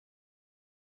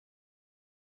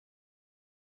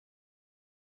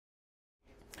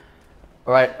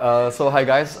Alright, so hi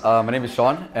guys, my name is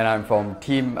Sean and I'm from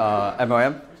Team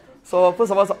MLM. So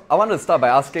first of all, I want to start by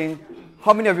asking,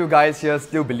 how many of you guys here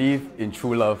still believe in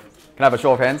true love? Can I have a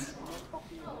show of hands?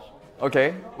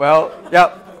 Okay, well,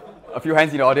 yeah, a few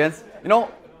hands in the audience. You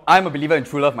know, I'm a believer in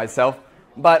true love myself,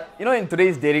 but you know, in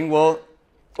today's dating world,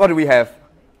 what do we have?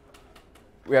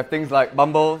 We have things like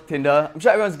Bumble, Tinder. I'm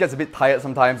sure everyone gets a bit tired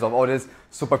sometimes of all this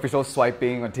superficial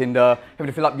swiping on Tinder, having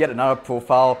to fill up yet another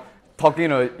profile, talking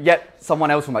to yet someone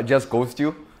else who might just ghost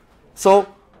you. So,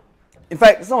 in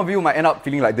fact, some of you might end up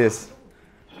feeling like this.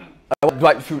 What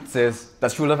Dwight Schrute says,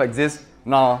 does true love exist?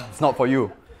 No, it's not for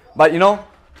you. But you know,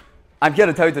 I'm here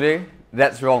to tell you today,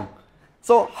 that's wrong.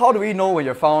 So how do we know when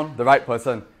you've found the right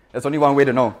person? There's only one way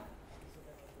to know.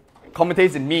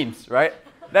 Commentates in memes, right?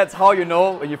 That's how you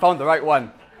know when you found the right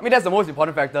one. I mean, that's the most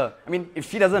important factor. I mean, if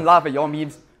she doesn't laugh at your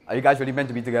memes, are you guys really meant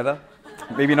to be together?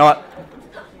 Maybe not.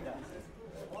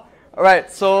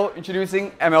 Alright, so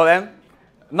introducing MLM,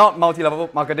 not multi-level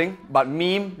marketing, but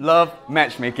meme love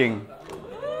matchmaking.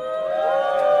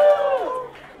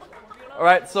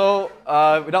 Alright, so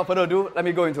without further ado, let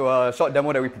me go into a short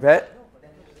demo that we prepared.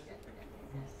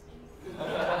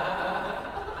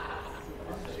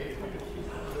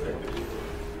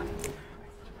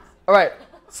 Alright,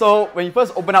 so when you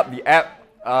first open up the app,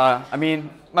 I mean,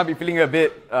 might be feeling a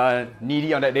bit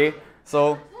needy on that day,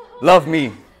 so love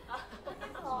me.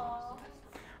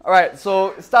 Alright, so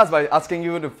it starts by asking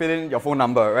you to fill in your phone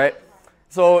number, right?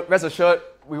 So rest assured,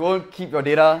 we won't keep your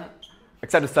data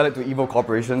except to sell it to evil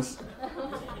corporations.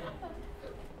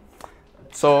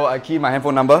 So I key my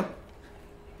handphone number.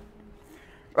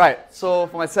 Right, so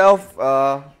for myself,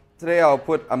 today I'll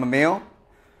put I'm a male.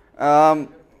 I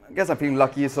guess I'm feeling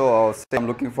lucky, so I'll say I'm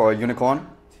looking for a unicorn.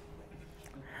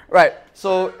 Right,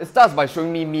 so it starts by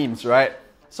showing me memes, right?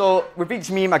 So with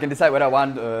each meme, I can decide whether I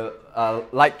want to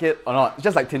like it or not. It's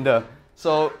just like Tinder.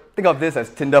 So think of this as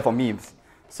Tinder for memes.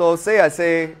 So say I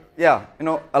say, yeah, you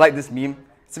know, I like this meme.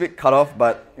 It's a bit cut off,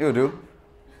 but it'll do.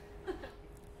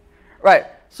 Right,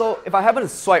 so if I happen to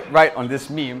swipe right on this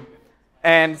meme,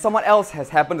 and someone else has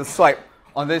happened to swipe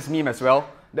on this meme as well,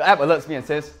 the app alerts me and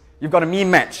says, you've got a meme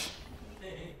match.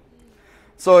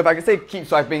 So if I can say keep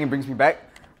swiping, it brings me back.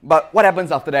 But what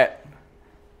happens after that?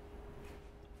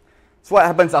 So what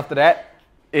happens after that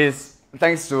is,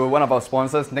 thanks to one of our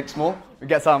sponsors, Nexmo, we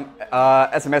get some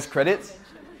SMS credits.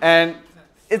 And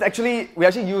it's actually, we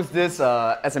actually use this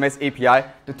SMS API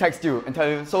to text you and tell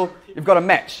you, so you've got a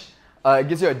match. It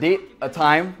gives you a date, a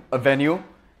time, a venue,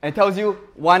 and it tells you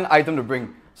one item to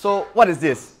bring. So what is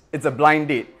this? It's a blind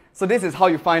date. So this is how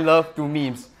you find love through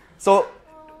memes. So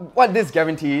what this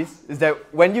guarantees is that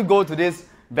when you go to this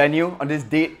venue on this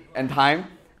date and time,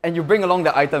 and you bring along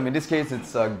the item, in this case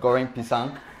it's a goreng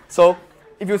pisang. So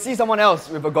if you see someone else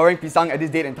with a goreng pisang at this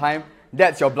date and time,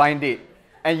 that's your blind date.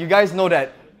 And you guys know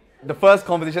that the first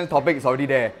conversation topic is already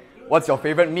there. What's your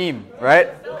favorite meme, right?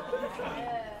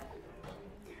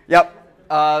 Yep.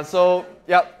 That's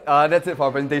it for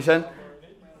our presentation.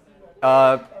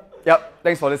 Yep.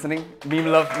 Thanks for listening. Meme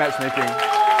love matchmaking.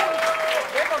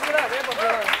 Very popular, very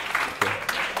popular.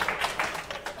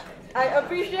 I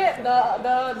appreciate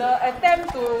the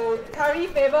attempt to curry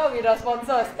favor with the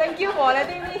sponsors. Thank you for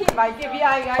letting me hit my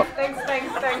KPI, guys.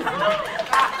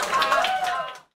 Thanks.